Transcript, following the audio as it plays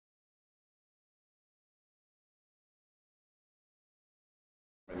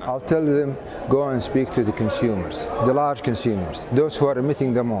I'll tell them, go and speak to the consumers, the large consumers, those who are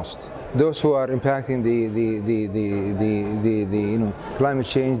emitting the most, those who are impacting the climate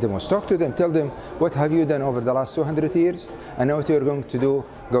change the most. Talk to them, tell them, what have you done over the last 200 years and what you're going to do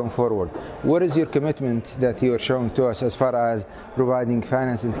going forward. What is your commitment that you're showing to us as far as providing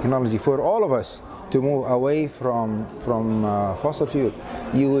finance and technology for all of us to move away from fossil fuel?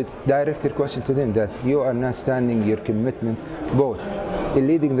 You would direct your question to them, that you are not standing your commitment both in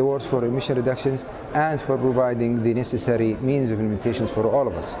leading the world for emission reductions and for providing the necessary means of implementations for all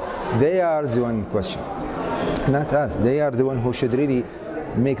of us. They are the one in question, not us. They are the one who should really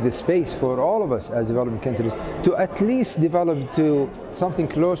make the space for all of us as developing countries to at least develop to something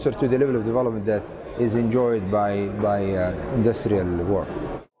closer to the level of development that is enjoyed by industrial world.